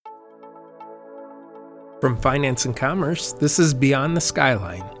From Finance and Commerce, this is Beyond the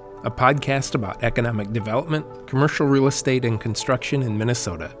Skyline, a podcast about economic development, commercial real estate, and construction in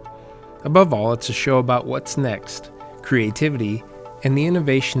Minnesota. Above all, it's a show about what's next, creativity, and the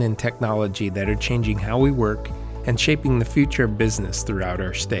innovation and technology that are changing how we work and shaping the future of business throughout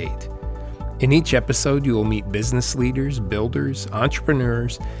our state. In each episode, you will meet business leaders, builders,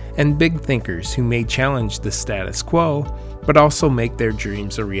 entrepreneurs, and big thinkers who may challenge the status quo, but also make their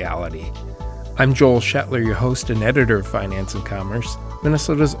dreams a reality. I'm Joel Shetler, your host and editor of Finance and Commerce,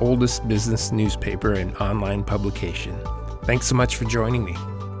 Minnesota's oldest business newspaper and online publication. Thanks so much for joining me.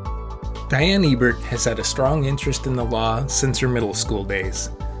 Diane Ebert has had a strong interest in the law since her middle school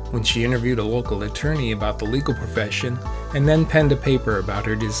days, when she interviewed a local attorney about the legal profession and then penned a paper about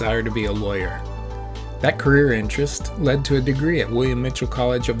her desire to be a lawyer. That career interest led to a degree at William Mitchell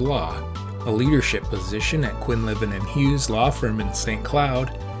College of Law, a leadership position at Quinlivan and Hughes law firm in St.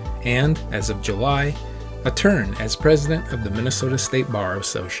 Cloud, and, as of July, a turn as president of the Minnesota State Bar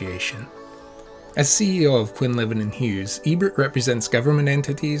Association. As CEO of Quinlivan and Hughes, Ebert represents government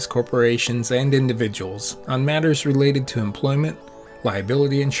entities, corporations, and individuals on matters related to employment,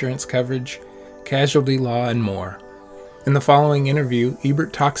 liability insurance coverage, casualty law, and more. In the following interview,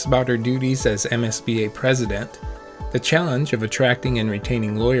 Ebert talks about her duties as MSBA president, the challenge of attracting and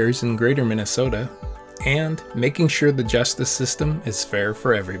retaining lawyers in Greater Minnesota, and making sure the justice system is fair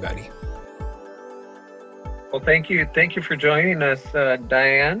for everybody. Well, thank you for joining us,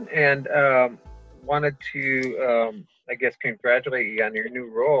 Diane, and wanted to, congratulate you on your new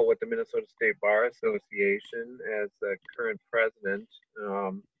role with the Minnesota State Bar Association as the current president.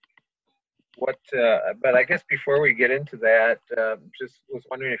 But I guess before we get into that, just was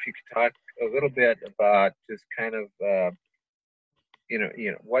wondering if you could talk a little bit about just kind of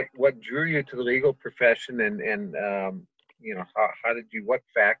what drew you to the legal profession, and what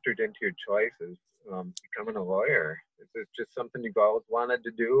factored into your choices becoming a lawyer? Is it just something you've always wanted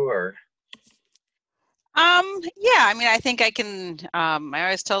to do, or? I think I can. I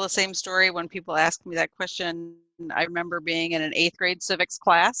always tell the same story when people ask me that question. I remember being in an 8th grade civics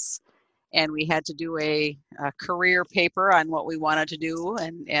class, and we had to do a career paper on what we wanted to do,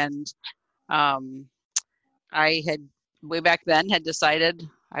 and I had way back then had decided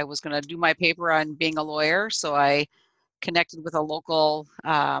I was going to do my paper on being a lawyer. So I connected with a local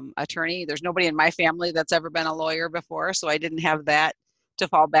attorney. There's nobody in my family that's ever been a lawyer before, so I didn't have that to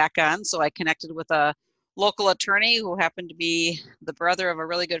fall back on. So I connected with a local attorney who happened to be the brother of a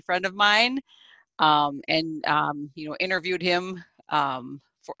really good friend of mine, interviewed him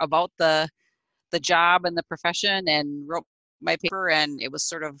about the job and the profession, and wrote my paper. And it was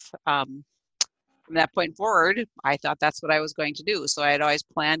sort of from that point forward, I thought that's what I was going to do. So I had always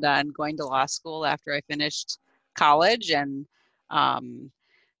planned on going to law school after I finished college. And the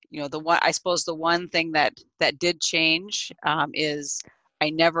one thing that did change is I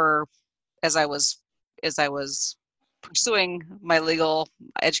never, as I was pursuing my legal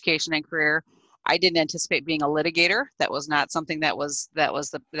education and career, I didn't anticipate being a litigator. That was not something that was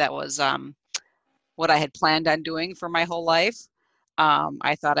what I had planned on doing for my whole life.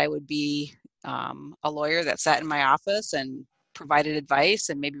 I thought I would be a lawyer that sat in my office and provided advice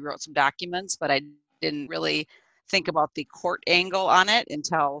and maybe wrote some documents, but I didn't really think about the court angle on it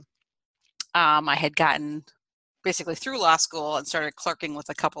until I had gotten basically through law school and started clerking with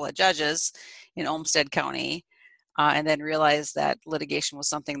a couple of judges in Olmsted County, and then realized that litigation was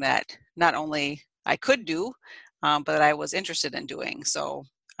something that not only I could do, but that I was interested in doing. So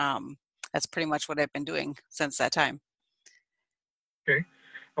that's pretty much what I've been doing since that time. Okay.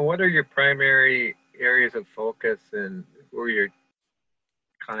 And what are your primary areas of focus, and who are your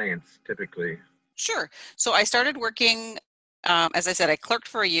clients typically? Sure. So I started working, as I said, I clerked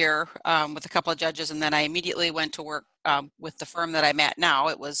for a year with a couple of judges, and then I immediately went to work with the firm that I'm at now.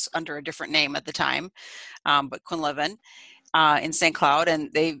 It was under a different name at the time, but Quinlivan in St. Cloud. And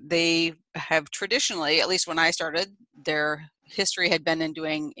they have traditionally, at least when I started, their history had been in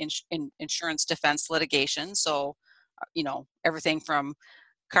doing insurance defense litigation. So, everything from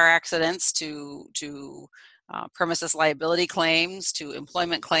car accidents to premises liability claims to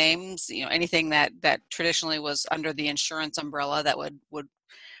employment claims, anything that traditionally was under the insurance umbrella that would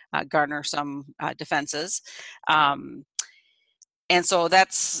garner some defenses. And so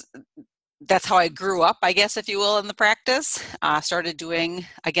that's how I grew up, I guess, if you will, in the practice. Started doing,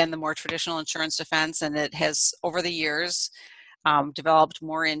 again, the more traditional insurance defense, and it has, over the years, developed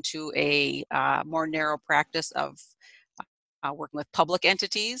more into a more narrow practice of working with public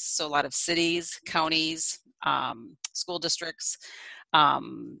entities, so a lot of cities, counties, school districts,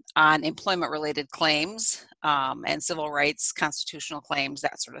 on employment-related claims and civil rights, constitutional claims,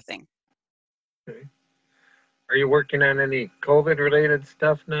 that sort of thing. Okay. Are you working on any COVID-related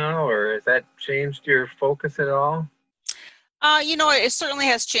stuff now, or has that changed your focus at all? It certainly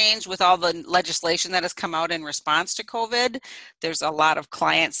has changed with all the legislation that has come out in response to COVID. There's a lot of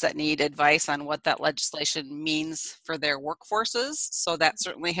clients that need advice on what that legislation means for their workforces. So that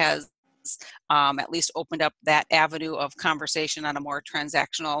certainly has at least opened up that avenue of conversation on a more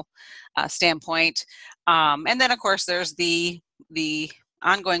transactional standpoint. And then, of course, there's the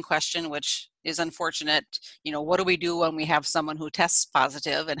ongoing question, which is unfortunate. What do we do when we have someone who tests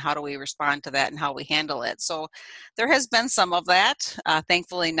positive, and how do we respond to that and how we handle it? So there has been some of that,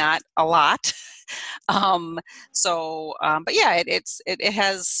 thankfully not a lot. But yeah, it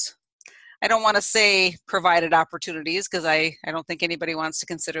has, I don't want to say provided opportunities, because I don't think anybody wants to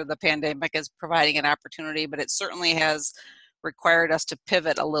consider the pandemic as providing an opportunity, but it certainly has required us to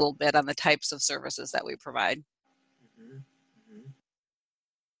pivot a little bit on the types of services that we provide.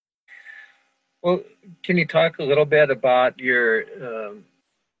 Well, can you talk a little bit about your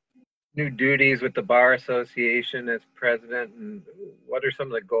new duties with the Bar Association as president, and what are some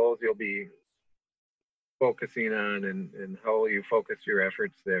of the goals you'll be focusing on, and how will you focus your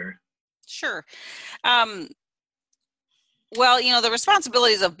efforts there? Sure. Well, the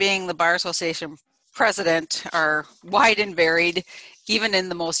responsibilities of being the Bar Association president are wide and varied, even in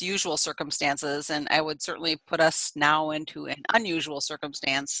the most usual circumstances. And I would certainly put us now into an unusual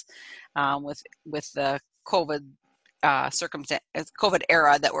circumstance with the COVID COVID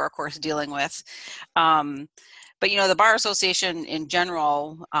era that we're, of course, dealing with. But the Bar Association in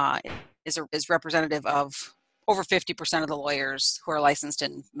general is representative of over 50% of the lawyers who are licensed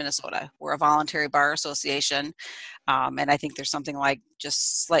in Minnesota. We're a voluntary bar association, and I think there's something like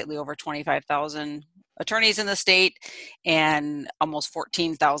just slightly over 25,000 attorneys in the state, and almost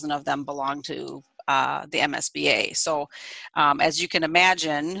 14,000 of them belong to the MSBA. So as you can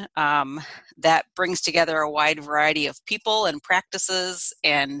imagine, that brings together a wide variety of people and practices,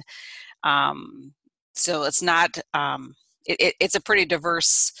 and so it's not, it's a pretty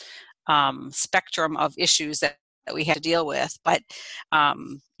diverse spectrum of issues that we have to deal with. But,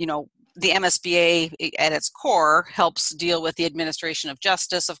 the MSBA at its core helps deal with the administration of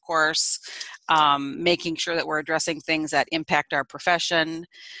justice, of course, making sure that we're addressing things that impact our profession.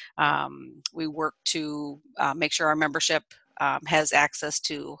 We work to make sure our membership has access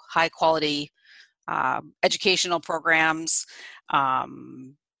to high quality educational programs.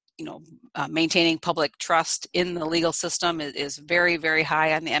 Maintaining public trust in the legal system is very, very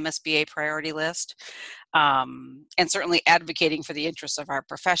high on the MSBA priority list, and certainly advocating for the interests of our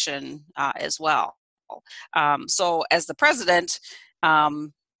profession as well. So as the president,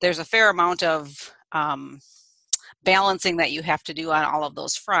 there's a fair amount of balancing that you have to do on all of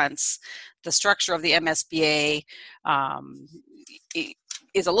those fronts. The structure of the MSBA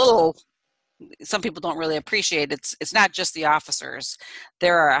is a little, some people don't really appreciate. It's not just the officers.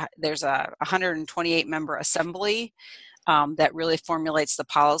 There's a 128 member assembly that really formulates the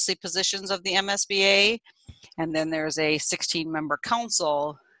policy positions of the MSBA, and then there's a 16 member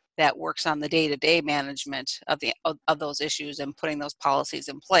council that works on the day-to-day management of those issues and putting those policies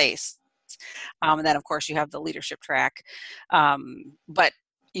in place. And then of course you have the leadership track, but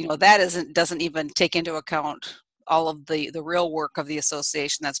that doesn't even take into account all of the real work of the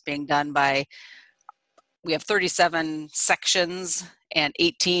association that's being done by, we have 37 sections and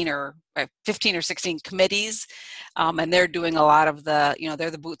 18 or 15 or 16 committees, and they're doing a lot of the, they're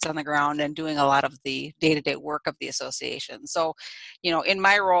the boots on the ground and doing a lot of the day-to-day work of the association. So, in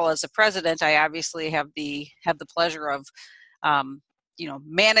my role as a president, I obviously have the pleasure of,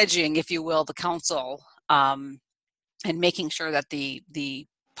 managing, if you will, the council, and making sure that the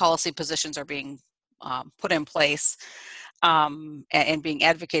policy positions are being put in place and being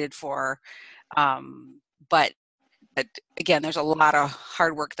advocated for. But again, there's a lot of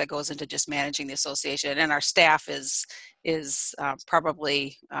hard work that goes into just managing the association, and our staff is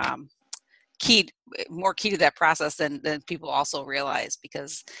probably more key to that process than people also realize,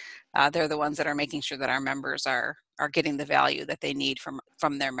 because they're the ones that are making sure that our members are getting the value that they need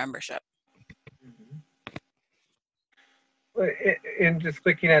from their membership. And just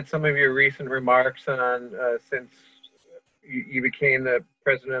looking at some of your recent remarks on since you became the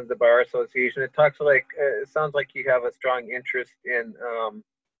president of the Bar Association, it sounds like you have a strong interest in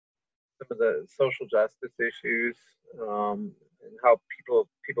some of the social justice issues, and how people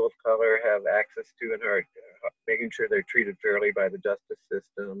of color have access to and are making sure they're treated fairly by the justice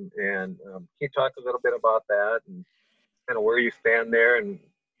system. And can you talk a little bit about that and kind of where you stand there and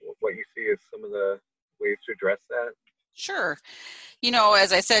what you see as some of the ways to address that? Sure.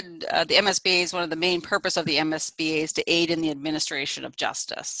 As I said, the MSBA is one of the main purpose of the MSBA is to aid in the administration of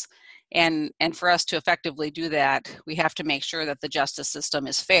justice. And for us to effectively do that, we have to make sure that the justice system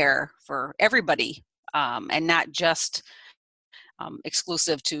is fair for everybody, and not just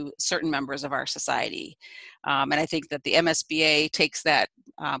exclusive to certain members of our society. And I think that the MSBA takes that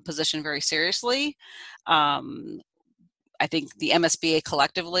position very seriously. I think the MSBA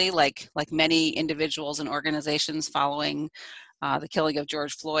collectively, like many individuals and organizations following the killing of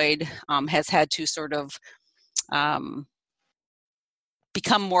George Floyd, has had to sort of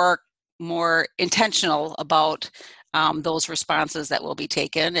become more intentional about those responses that will be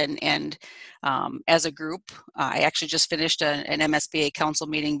taken. And as a group, I actually just finished an MSBA council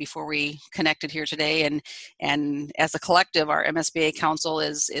meeting before we connected here today. And as a collective, our MSBA council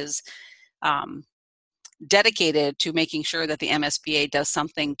is dedicated to making sure that the MSBA does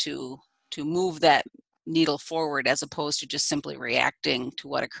something to move that needle forward, as opposed to just simply reacting to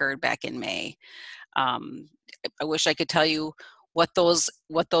what occurred back in May. I wish I could tell you what those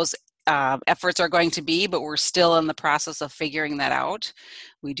efforts are going to be, but we're still in the process of figuring that out.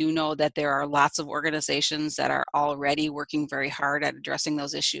 We do know that there are lots of organizations that are already working very hard at addressing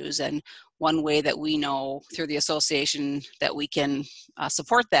those issues, and one way that we know through the association that we can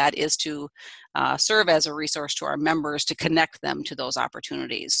support that is to serve as a resource to our members to connect them to those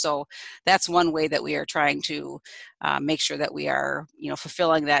opportunities. So that's one way that we are trying to make sure that we are,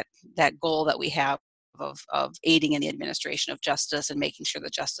 fulfilling that goal that we have of aiding in the administration of justice and making sure the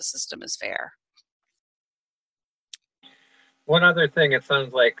justice system is fair. One other thing it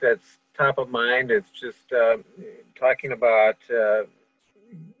sounds like that's top of mind is just talking about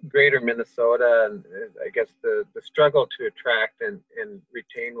greater Minnesota, and I guess the struggle to attract and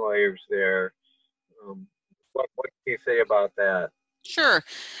retain lawyers there. What can you say about that? Sure.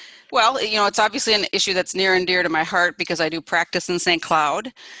 Well, it's obviously an issue that's near and dear to my heart because I do practice in St.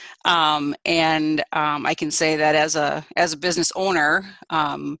 Cloud. And I can say that as a business owner,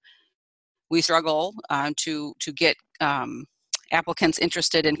 we struggle to get applicants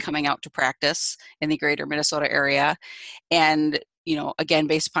interested in coming out to practice in the greater Minnesota area. And, again,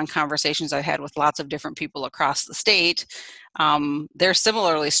 based upon conversations I've had with lots of different people across the state, they're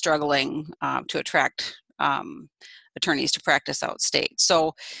similarly struggling to attract attorneys to practice out state.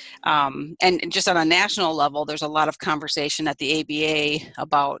 So, and just on a national level, there's a lot of conversation at the ABA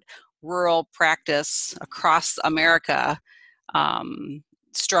about rural practice across America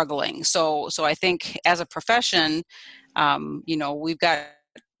struggling. So I think as a profession, we've got,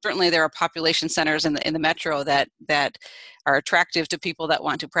 certainly there are population centers in the metro that are attractive to people that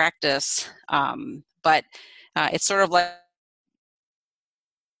want to practice, but it's sort of like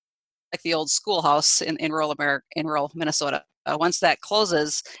the old schoolhouse in rural America, in rural Minnesota. Once that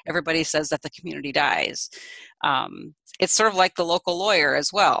closes, everybody says that the community dies. It's sort of like the local lawyer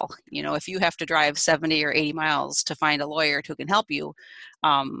as well. If you have to drive 70 or 80 miles to find a lawyer who can help you,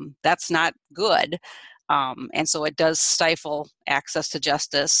 that's not good. And so it does stifle access to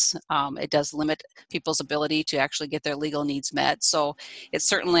justice. It does limit people's ability to actually get their legal needs met. So it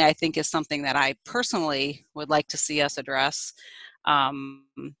certainly, I think, is something that I personally would like to see us address.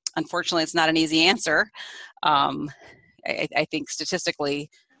 Unfortunately, it's not an easy answer. I think statistically,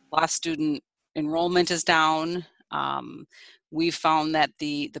 law student enrollment is down. We've found that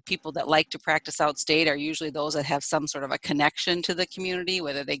the people that like to practice outstate are usually those that have some sort of a connection to the community,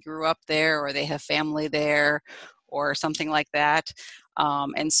 whether they grew up there or they have family there or something like that.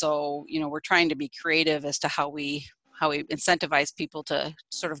 And so, we're trying to be creative as to how we incentivize people to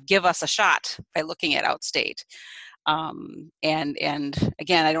sort of give us a shot by looking at outstate. And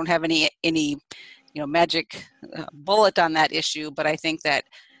again, I don't have any magic bullet on that issue, but I think that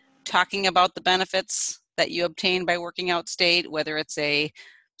talking about the benefits that you obtain by working outstate, whether it's a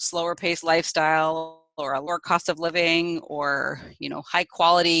slower paced lifestyle or a lower cost of living or high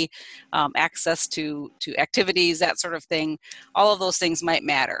quality access to activities, that sort of thing, all of those things might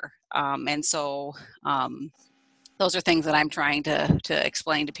matter. And so those are things that I'm trying to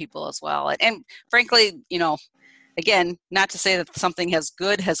explain to people as well. And frankly, again, not to say that something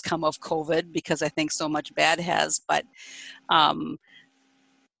good has come of COVID, because I think so much bad has, but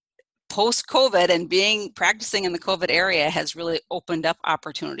post-COVID and practicing in the COVID area has really opened up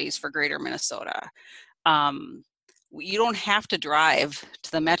opportunities for greater Minnesota. You don't have to drive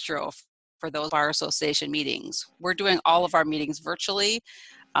to the metro for those bar association meetings. We're doing all of our meetings virtually,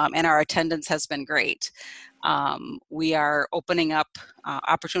 and our attendance has been great. We are opening up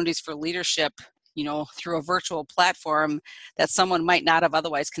opportunities for leadership through a virtual platform that someone might not have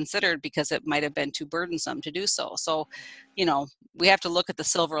otherwise considered because it might have been too burdensome to do so. So, we have to look at the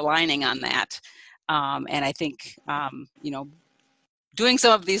silver lining on that. And I think, doing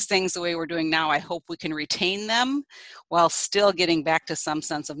some of these things the way we're doing now, I hope we can retain them while still getting back to some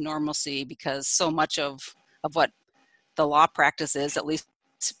sense of normalcy, because so much of what the law practice is, at least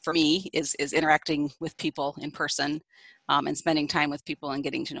for me, is interacting with people in person and spending time with people and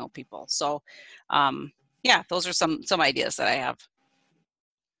getting to know people. So those are some ideas that I have.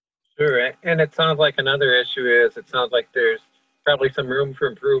 Sure. And it sounds like another issue is, it sounds like there's probably some room for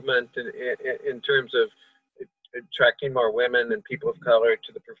improvement in terms of attracting more women and people of color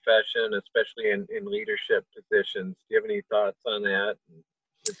to the profession, especially in leadership positions. Do you have any thoughts on that?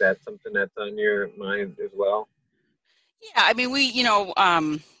 Is that something that's on your mind as well? Yeah, I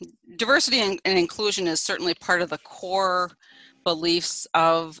mean, diversity and inclusion is certainly part of the core beliefs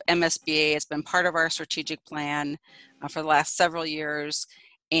of MSBA. It's been part of our strategic plan for the last several years.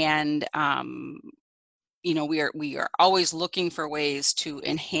 And, we are always looking for ways to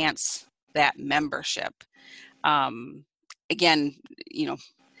enhance that membership. Again,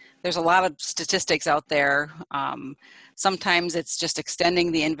 there's a lot of statistics out there. Sometimes it's just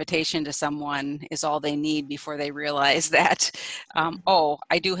extending the invitation to someone is all they need before they realize that,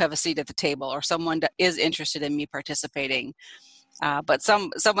 I do have a seat at the table, or someone is interested in me participating. But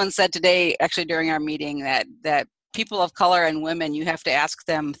someone said today, actually during our meeting, that people of color and women, you have to ask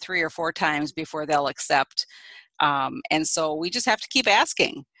them 3 or 4 times before they'll accept. And so we just have to keep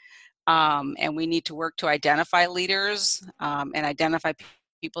asking. And we need to work to identify leaders and identify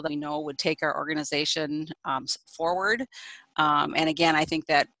people that we know would take our organization forward. And again, I think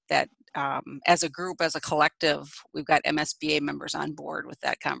that as a group, as a collective, we've got MSBA members on board with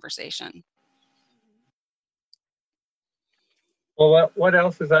that conversation. Well, what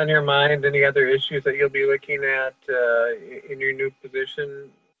else is on your mind? Any other issues that you'll be looking at in your new position?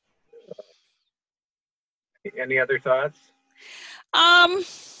 Any other thoughts?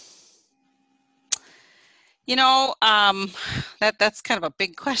 That's kind of a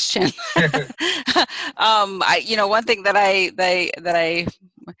big question. One thing that I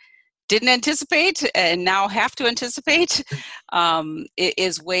didn't anticipate and now have to anticipate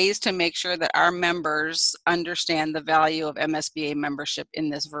is ways to make sure that our members understand the value of MSBA membership in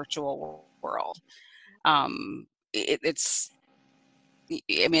this virtual world. It's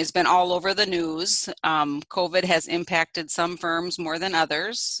been all over the news. COVID has impacted some firms more than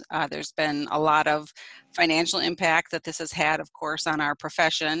others. There's been a lot of financial impact that this has had, of course, on our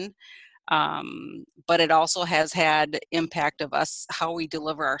profession. But it also has had impact of us, how we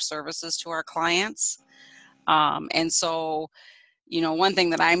deliver our services to our clients. And so, one thing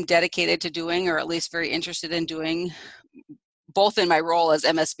that I'm dedicated to doing, or at least very interested in doing, both in my role as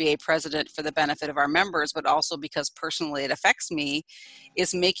MSBA president for the benefit of our members, but also because personally it affects me,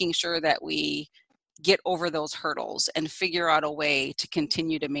 is making sure that we get over those hurdles and figure out a way to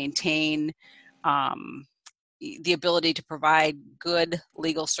continue to maintain the ability to provide good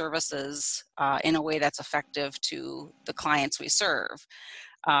legal services in a way that's effective to the clients we serve.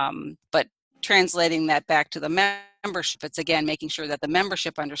 But translating that back to the membership, it's again making sure that the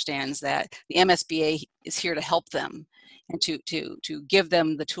membership understands that the MSBA is here to help them and to give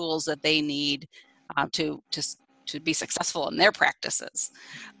them the tools that they need to be successful in their practices.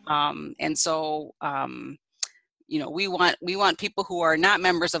 And so we want people who are not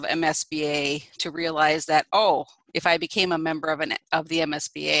members of MSBA to realize that, if I became a member of the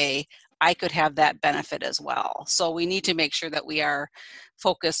MSBA, I could have that benefit as well. So we need to make sure that we are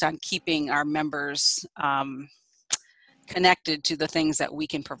focused on keeping our members connected to the things that we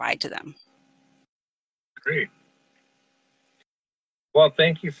can provide to them. Great. Well,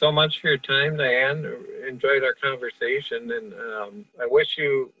 thank you so much for your time, Diane. Enjoyed our conversation, and I wish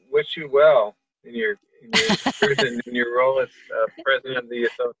you well in your in your role as president of the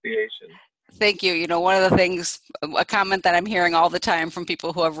association. Thank you. One of the things, a comment that I'm hearing all the time from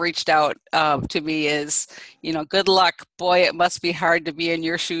people who have reached out to me is, good luck. Boy, it must be hard to be in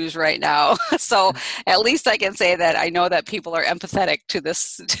your shoes right now. So at least I can say that I know that people are empathetic to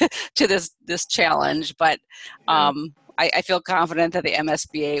this this challenge, but I feel confident that the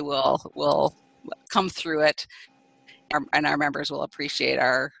MSBA will come through it, and our members will appreciate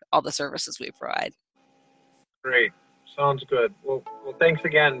all the services we provide. Great. Sounds good. Well, thanks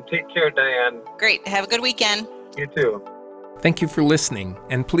again. Take care, Diane. Great. Have a good weekend. You too. Thank you for listening,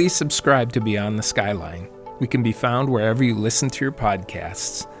 and please subscribe to Beyond the Skyline. We can be found wherever you listen to your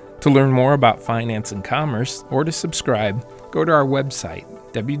podcasts. To learn more about finance and commerce, or to subscribe, go to our website,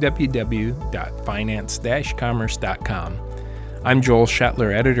 www.finance-commerce.com. I'm Joel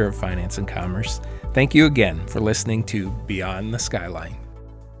Shetler, editor of Finance and Commerce. Thank you again for listening to Beyond the Skyline.